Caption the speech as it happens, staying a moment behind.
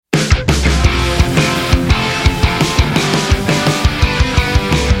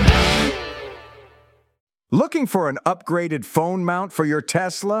Looking for an upgraded phone mount for your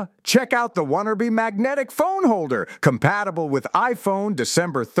Tesla? Check out the Wonarby magnetic phone holder, compatible with iPhone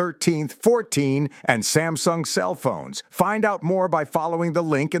December 13th, 14, and Samsung cell phones. Find out more by following the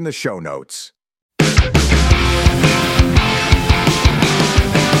link in the show notes.